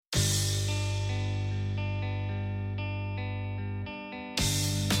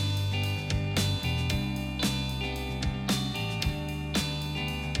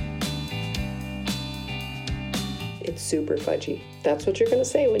super fudgy. That's what you're going to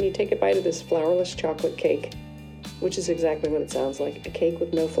say when you take a bite of this flourless chocolate cake, which is exactly what it sounds like, a cake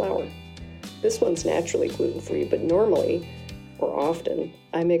with no flour. This one's naturally gluten-free, but normally, or often,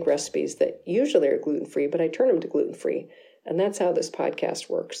 I make recipes that usually are gluten-free, but I turn them to gluten-free. And that's how this podcast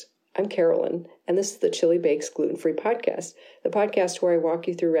works. I'm Carolyn, and this is the Chili Bakes Gluten-Free Podcast, the podcast where I walk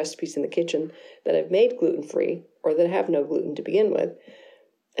you through recipes in the kitchen that I've made gluten-free or that have no gluten to begin with.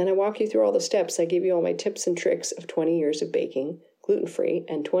 And I walk you through all the steps. I give you all my tips and tricks of 20 years of baking gluten-free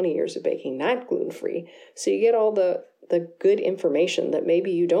and 20 years of baking not gluten-free. So you get all the good information that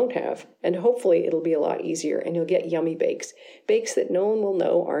maybe you don't have. And hopefully it'll be a lot easier and you'll get yummy bakes. Bakes that no one will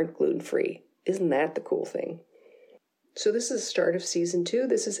know aren't gluten-free. Isn't that the cool thing? So this is the start of season 2.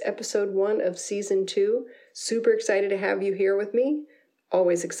 This is episode 1 of season 2. Super excited to have you here with me.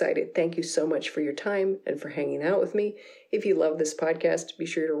 Always excited. Thank you so much for your time and for hanging out with me. If you love this podcast, be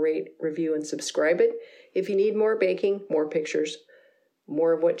sure to rate, review, and subscribe it. If you need more baking, more pictures,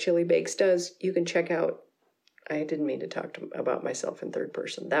 more of what Chili Bakes does, you can check out. I didn't mean to talk about myself in third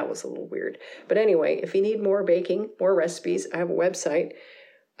person. That was a little weird. But anyway, if you need more baking, more recipes, I have a website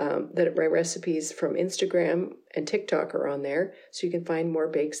that my recipes from Instagram and TikTok are on there, so you can find more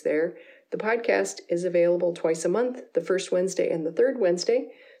bakes there. The podcast is available twice a month, the first Wednesday and the third Wednesday,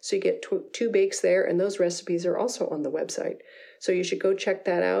 so you get 2 bakes there, and those recipes are also on the website. So you should go check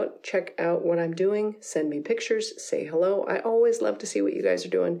that out, check out what I'm doing, send me pictures, say hello. I always love to see what you guys are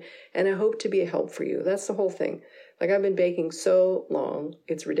doing, and I hope to be a help for you. That's the whole thing. Like, I've been baking so long,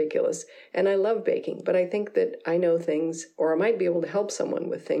 it's ridiculous. And I love baking, but I think that I know things, or I might be able to help someone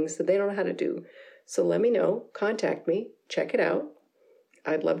with things that they don't know how to do. So let me know, contact me, check it out.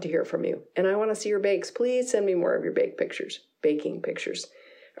 I'd love to hear from you. And I want to see your bakes. Please send me more of your baking pictures.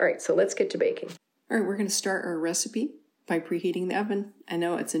 All right, so let's get to baking. All right, we're going to start our recipe by preheating the oven. I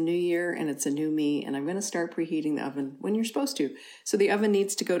know it's a new year and it's a new me, and I'm going to start preheating the oven when you're supposed to. So the oven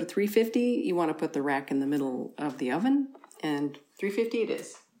needs to go to 350. You want to put the rack in the middle of the oven, and 350 it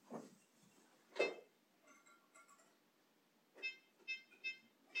is.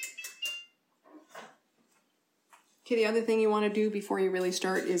 Okay, the other thing you want to do before you really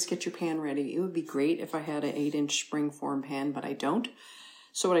start is get your pan ready. It would be great if I had an 8-inch springform pan, but I don't.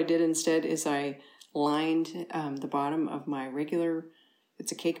 So what I did instead is I lined the bottom of my regular,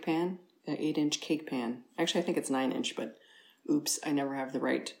 it's a cake pan, an 8-inch cake pan. Actually, I think it's 9-inch, but oops, I never have the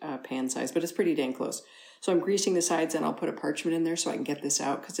right pan size, but it's pretty dang close. So I'm greasing the sides, and I'll put a parchment in there so I can get this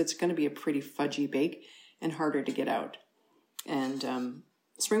out, because it's going to be a pretty fudgy bake and harder to get out. And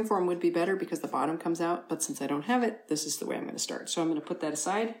springform would be better because the bottom comes out, but since I don't have it, this is the way I'm going to start. So I'm going to put that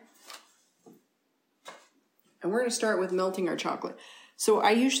aside. And we're going to start with melting our chocolate. So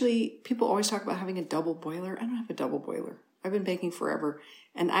people always talk about having a double boiler. I don't have a double boiler. I've been baking forever,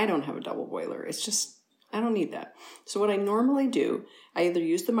 and I don't have a double boiler. It's just, I don't need that. So what I normally do, I either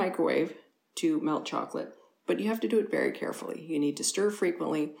use the microwave to melt chocolate, but you have to do it very carefully. You need to stir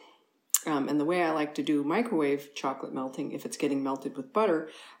frequently. And the way I like to do microwave chocolate melting, if it's getting melted with butter,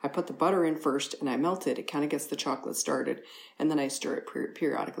 I put the butter in first and I melt it. It kind of gets the chocolate started, and then I stir it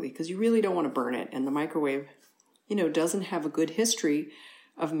periodically, because you really don't want to burn it. And the microwave, doesn't have a good history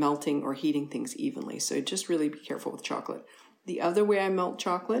of melting or heating things evenly. So just really be careful with chocolate. The other way I melt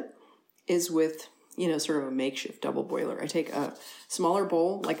chocolate is with, sort of a makeshift double boiler. I take a smaller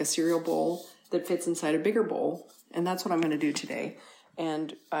bowl, like a cereal bowl, that fits inside a bigger bowl. And that's what I'm going to do today.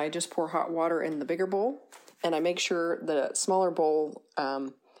 And I just pour hot water in the bigger bowl, and I make sure the smaller bowl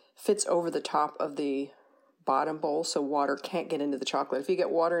fits over the top of the bottom bowl so water can't get into the chocolate. If you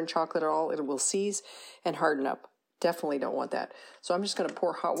get water in chocolate at all, it will seize and harden up. Definitely don't want that. So I'm just going to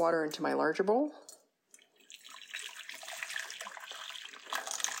pour hot water into my larger bowl.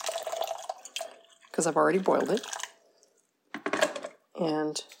 Because I've already boiled it.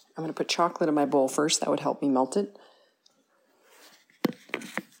 And I'm going to put chocolate in my bowl first. That would help me melt it.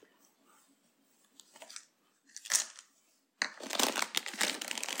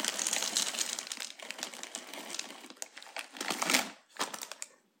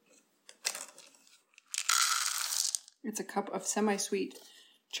 It's a cup of semi-sweet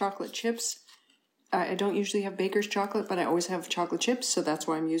chocolate chips. I don't usually have baker's chocolate, but I always have chocolate chips, so that's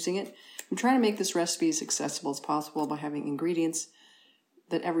why I'm using it. I'm trying to make this recipe as accessible as possible by having ingredients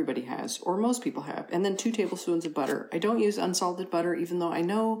that everybody has, or most people have, and then 2 tablespoons of butter. I don't use unsalted butter, even though I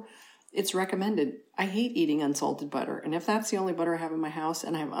know it's recommended. I hate eating unsalted butter, and if that's the only butter I have in my house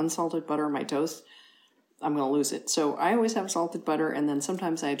and I have unsalted butter on my toast, I'm going to lose it. So I always have salted butter, and then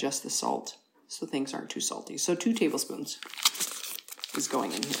sometimes I adjust the salt so things aren't too salty. So 2 tablespoons is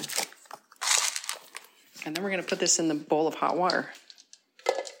going in here. And then we're going to put this in the bowl of hot water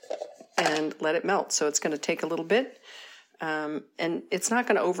and let it melt. So it's going to take a little bit. and it's not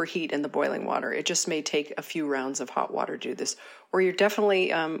going to overheat in the boiling water. It just may take a few rounds of hot water to do this, or you're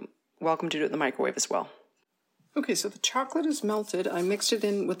definitely welcome to do it in the microwave as well. Okay, so the chocolate is melted. I mixed it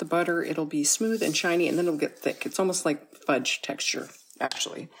in with the butter. It'll be smooth and shiny, and then it'll get thick. It's almost like fudge texture,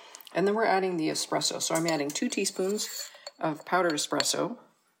 actually. And then we're adding the espresso. So I'm adding 2 teaspoons of powdered espresso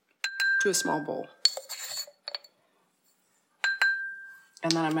to a small bowl.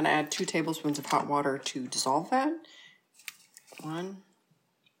 And then I'm going to add 2 tablespoons of hot water to dissolve that. 1,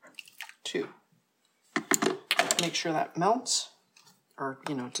 2. Make sure that melts, or,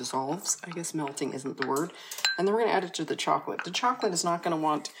 dissolves. I guess melting isn't the word. And then we're going to add it to the chocolate. The chocolate is not going to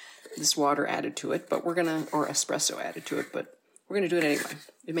want this water added to it, but or espresso added to it, but we're going to do it anyway.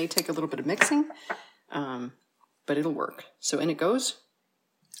 It may take a little bit of mixing, but it'll work. So in it goes.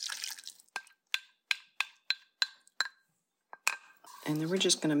 And then we're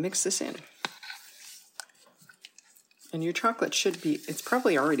just going to mix this in. And your chocolate it's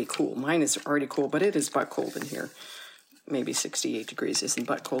probably already cool. Mine is already cool, but it is butt cold in here. Maybe 68 degrees isn't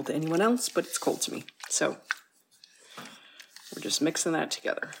butt cold to anyone else, but it's cold to me. So we're just mixing that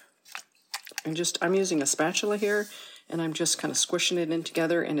together. And I'm using a spatula here, and I'm just kind of squishing it in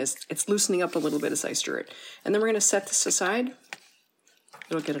together, and it's loosening up a little bit as I stir it. And then we're going to set this aside.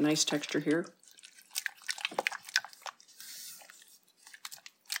 It'll get a nice texture here.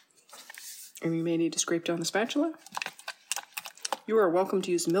 And you may need to scrape down the spatula. You are welcome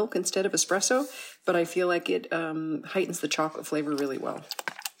to use milk instead of espresso, but I feel like it heightens the chocolate flavor really well.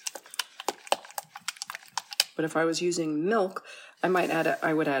 But if I was using milk, I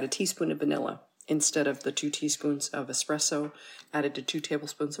would add a teaspoon of vanilla instead of the 2 teaspoons of espresso added to 2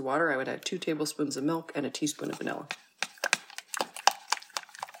 tablespoons of water. I would add 2 tablespoons of milk and a teaspoon of vanilla.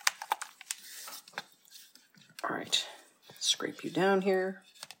 All right, scrape you down here.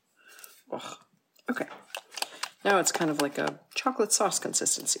 Oh, okay. Now it's kind of like a chocolate sauce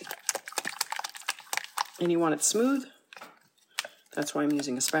consistency. And you want it smooth. That's why I'm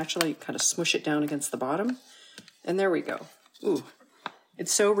using a spatula. You kind of smush it down against the bottom. And there we go. Ooh,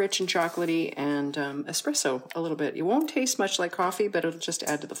 it's so rich and chocolatey, and espresso a little bit. It won't taste much like coffee, but it'll just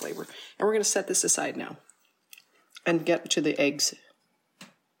add to the flavor. And we're going to set this aside now and get to the eggs.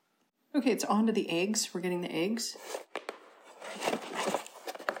 Okay, it's on to the eggs. We're getting the eggs.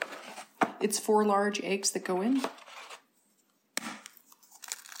 It's 4 large eggs that go in.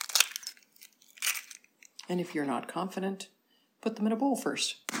 And if you're not confident, put them in a bowl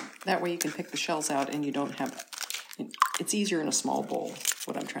first. That way you can pick the shells out and you don't have... It's easier in a small bowl, is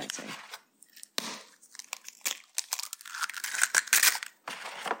what I'm trying to say.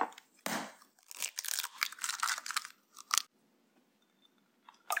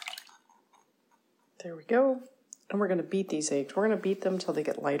 There we go. And we're going to beat these eggs. We're going to beat them until they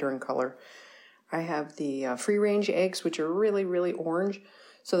get lighter in color. I have the free-range eggs, which are really, really orange.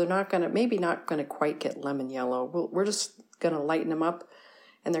 So they're maybe not going to quite get lemon yellow. We're just going to lighten them up,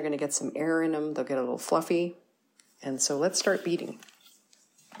 and they're going to get some air in them. They'll get a little fluffy. And so let's start beating.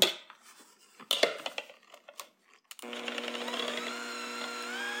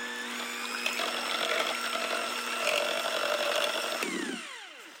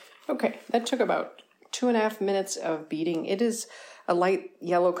 Okay, that took about 2.5 minutes of beating. It is a light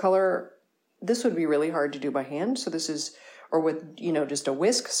yellow color. This would be really hard to do by hand. So this is, or with, just a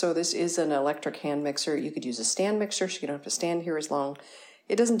whisk. So this is an electric hand mixer. You could use a stand mixer, so you don't have to stand here as long.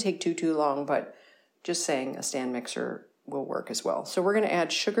 It doesn't take too long, but just saying a stand mixer will work as well. So we're going to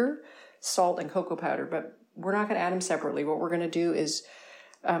add sugar, salt, and cocoa powder, but we're not going to add them separately. What we're going to do is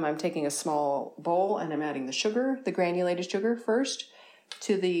I'm taking a small bowl and I'm adding the sugar, the granulated sugar first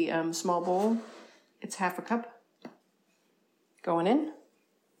to the small bowl. It's 1/2 cup going in.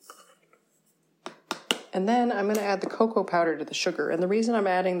 And then I'm going to add the cocoa powder to the sugar. And the reason I'm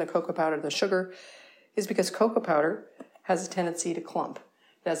adding the cocoa powder to the sugar is because cocoa powder has a tendency to clump.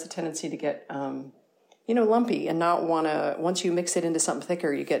 It has a tendency to get, lumpy and not want to, once you mix it into something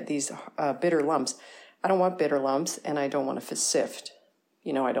thicker, you get these bitter lumps. I don't want bitter lumps, and I don't want to sift.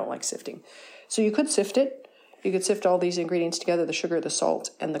 I don't like sifting. So you could sift it. You could sift all these ingredients together, the sugar, the salt,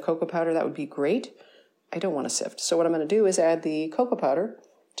 and the cocoa powder. That would be great. I don't want to sift. So what I'm going to do is add the cocoa powder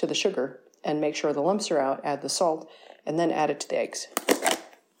to the sugar and make sure the lumps are out, add the salt, and then add it to the eggs.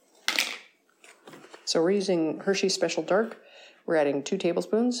 So we're using Hershey's Special Dark. We're adding 2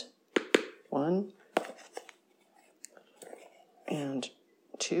 tablespoons. 1 and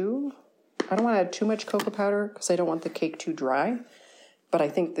 2. I don't want to add too much cocoa powder because I don't want the cake too dry. But I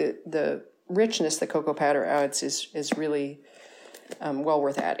think the richness that cocoa powder adds is really well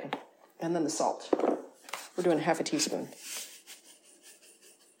worth adding. And then the salt. We're doing 1/2 teaspoon.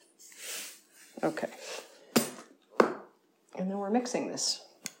 Okay. And then we're mixing this.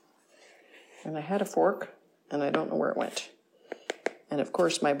 And I had a fork, and I don't know where it went. And of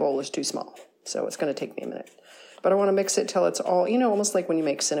course, my bowl is too small, so it's going to take me a minute. But I want to mix it till it's all, you know, almost like when you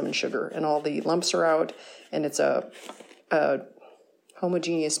make cinnamon sugar, and all the lumps are out, and it's a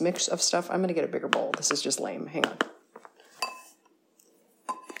homogeneous mix of stuff. I'm going to get a bigger bowl. This is just lame. Hang on.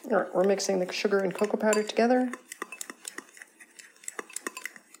 All right, we're mixing the sugar and cocoa powder together.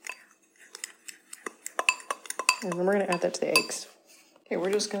 And then we're going to add that to the eggs. Okay,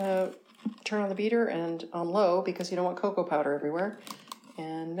 we're just going to turn on the beater and on low because you don't want cocoa powder everywhere.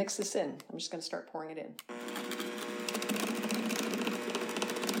 And mix this in. I'm just going to start pouring it in.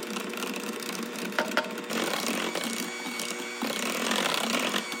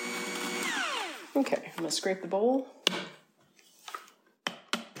 Okay, I'm going to scrape the bowl. If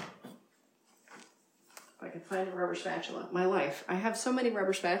I can find a rubber spatula. My life. I have so many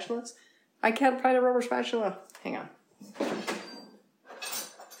rubber spatulas. I can't find a rubber spatula. Hang on.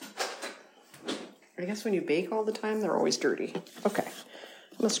 I guess when you bake all the time, they're always dirty. Okay.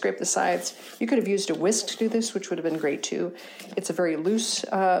 I'm going to scrape the sides. You could have used a whisk to do this, which would have been great too. It's a very loose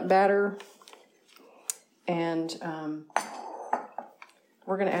batter. And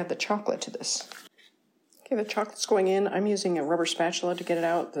we're going to add the chocolate to this. Okay, the chocolate's going in. I'm using a rubber spatula to get it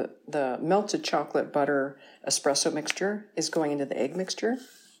out. The melted chocolate butter espresso mixture is going into the egg mixture.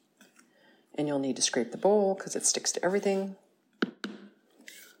 And you'll need to scrape the bowl because it sticks to everything.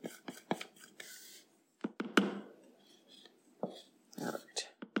 All right.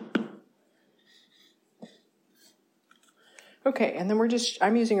 Okay, and then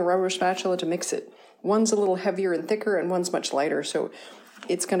I'm using a rubber spatula to mix it. One's a little heavier and thicker and one's much lighter, so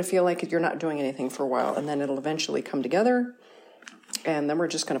it's going to feel like you're not doing anything for a while, and then it'll eventually come together. And then we're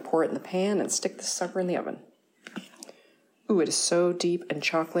just going to pour it in the pan and stick this sucker in the oven. Ooh, it is so deep and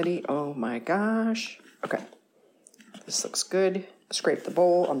chocolatey. Oh my gosh. Okay, this looks good. Scrape the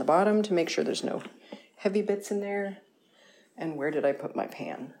bowl on the bottom to make sure there's no heavy bits in there. And where did I put my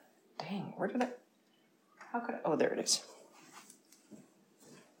pan? Dang, oh, there it is.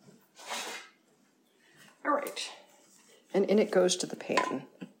 All right, and in it goes to the pan.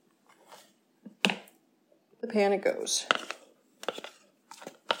 The pan it goes.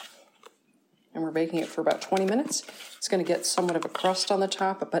 And we're baking it for about 20 minutes. It's going to get somewhat of a crust on the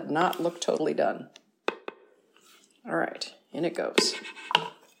top, but not look totally done. All right, in it goes.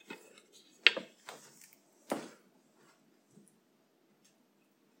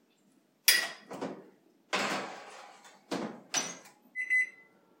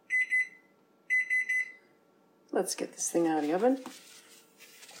 Let's get this thing out of the oven.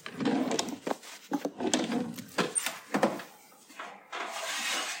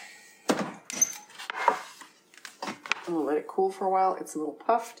 I'm going to let it cool for a while. It's a little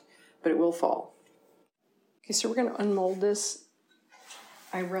puffed, but it will fall. Okay, so we're going to unmold this.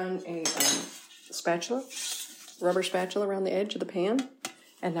 I run a rubber spatula around the edge of the pan,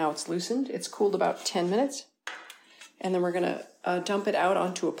 and now it's loosened. It's cooled about 10 minutes, and then we're going to dump it out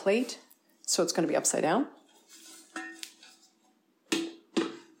onto a plate, so it's going to be upside down.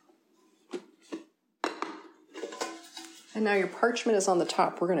 And now your parchment is on the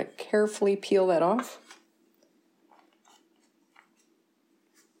top. We're going to carefully peel that off.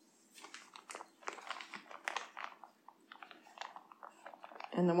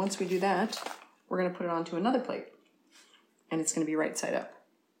 And then once we do that, we're going to put it onto another plate. And it's going to be right side up.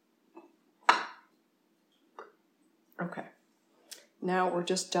 Okay. Now we're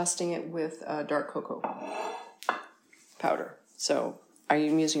just dusting it with dark cocoa powder. So I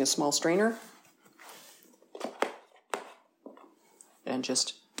am using a small strainer. And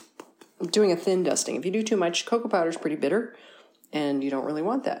just doing a thin dusting. If you do too much, cocoa powder is pretty bitter, and you don't really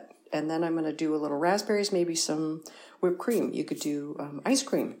want that. And then I'm going to do a little raspberries, maybe some whipped cream. You could do ice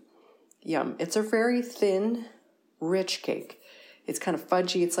cream. Yum. It's a very thin, rich cake. It's kind of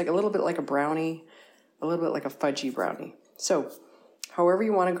fudgy. It's like a little bit like a brownie, a little bit like a fudgy brownie. So however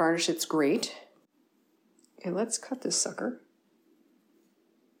you want to garnish, it's great. Okay, let's cut this sucker.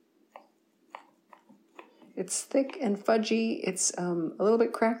 It's thick and fudgy. It's a little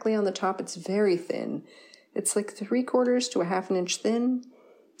bit crackly on the top. It's very thin. It's like 3/4 to a 1/2 inch thin,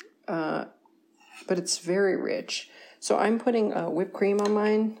 but it's very rich. So I'm putting whipped cream on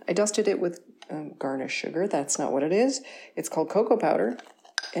mine. I dusted it with garnish sugar. That's not what it is. It's called cocoa powder.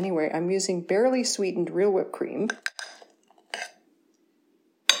 Anyway, I'm using barely sweetened real whipped cream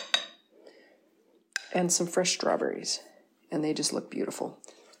and some fresh strawberries, and they just look beautiful.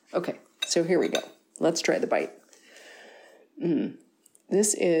 Okay, so here we go. Let's try the bite.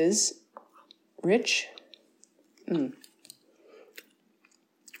 This is rich. It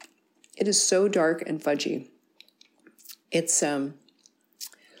is so dark and fudgy. It's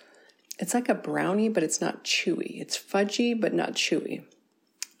like a brownie, but it's not chewy. It's fudgy, but not chewy.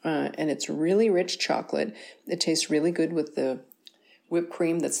 And it's really rich chocolate. It tastes really good with the whipped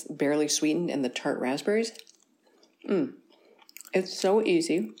cream that's barely sweetened and the tart raspberries. It's so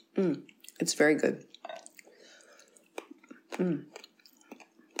easy. It's very good.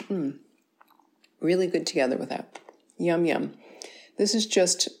 Really good together with that. Yum, yum. This is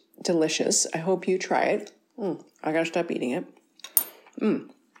just delicious. I hope you try it. I gotta stop eating it.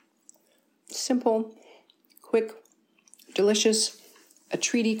 Simple, quick, delicious, a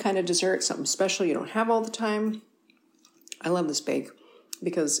treaty kind of dessert, something special you don't have all the time. I love this bake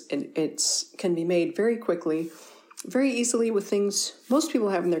because it can be made very quickly, very easily with things most people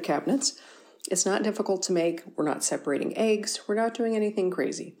have in their cabinets. It's not difficult to make. We're not separating eggs. We're not doing anything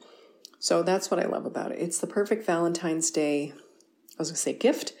crazy. So that's what I love about it. It's the perfect Valentine's Day, I was going to say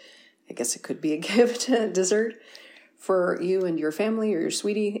gift. I guess it could be a gift dessert for you and your family or your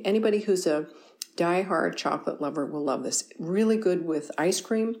sweetie. Anybody who's a die-hard chocolate lover will love this. Really good with ice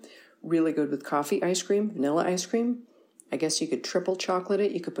cream. Really good with coffee ice cream, vanilla ice cream. I guess you could triple chocolate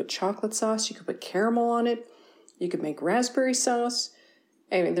it. You could put chocolate sauce. You could put caramel on it. You could make raspberry sauce.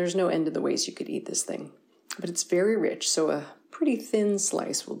 I mean, there's no end to the ways you could eat this thing. But it's very rich, so a pretty thin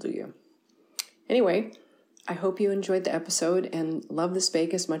slice will do you. Anyway, I hope you enjoyed the episode and love this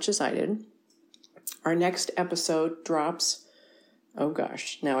bake as much as I did. Our next episode drops, oh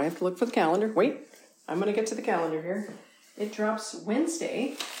gosh, now I have to look for the calendar. Wait, I'm going to get to the calendar here. It drops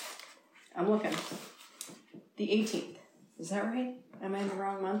Wednesday. I'm looking. The 18th. Is that right? Am I in the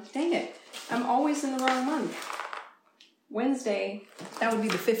wrong month? Dang it. I'm always in the wrong month. Wednesday, that would be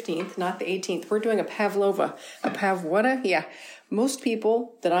the 15th, not the 18th. We're doing a pavlova. A pavwada? Yeah. Most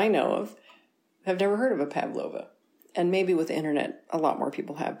people that I know of have never heard of a pavlova. And maybe with the internet, a lot more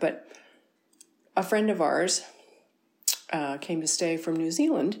people have. But a friend of ours came to stay from New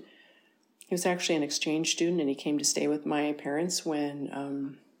Zealand. He was actually an exchange student, and he came to stay with my parents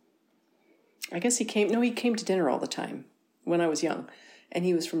when, I guess he came to dinner all the time when I was young. And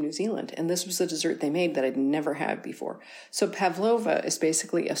he was from New Zealand. And this was the dessert they made that I'd never had before. So pavlova is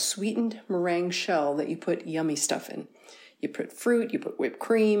basically a sweetened meringue shell that you put yummy stuff in. You put fruit, you put whipped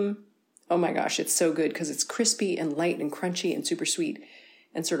cream. Oh my gosh, it's so good because it's crispy and light and crunchy and super sweet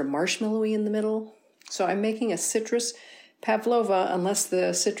and sort of marshmallowy in the middle. So I'm making a citrus pavlova unless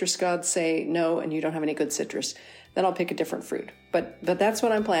the citrus gods say no and you don't have any good citrus. Then I'll pick a different fruit. But that's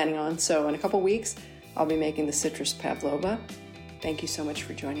what I'm planning on. So in a couple weeks, I'll be making the citrus pavlova. Thank you so much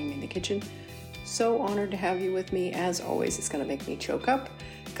for joining me in the kitchen. So honored to have you with me. As always, it's going to make me choke up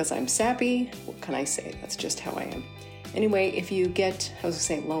because I'm sappy. What can I say? That's just how I am. Anyway, if you get, I was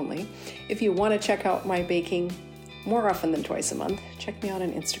going to say lonely, if you want to check out my baking more often than twice a month, check me out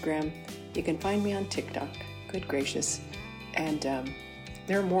on Instagram. You can find me on TikTok. Good gracious. And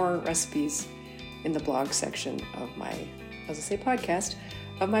there are more recipes in the blog section of my, I was going to say podcast,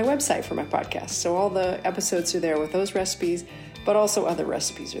 of my website for my podcast. So all the episodes are there with those recipes, but also other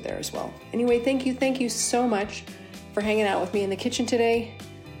recipes are there as well. Anyway, thank you so much for hanging out with me in the kitchen today.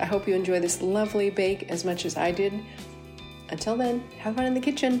 I hope you enjoy this lovely bake as much as I did. Until then, have fun in the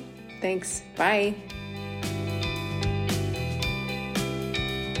kitchen. Thanks. Bye.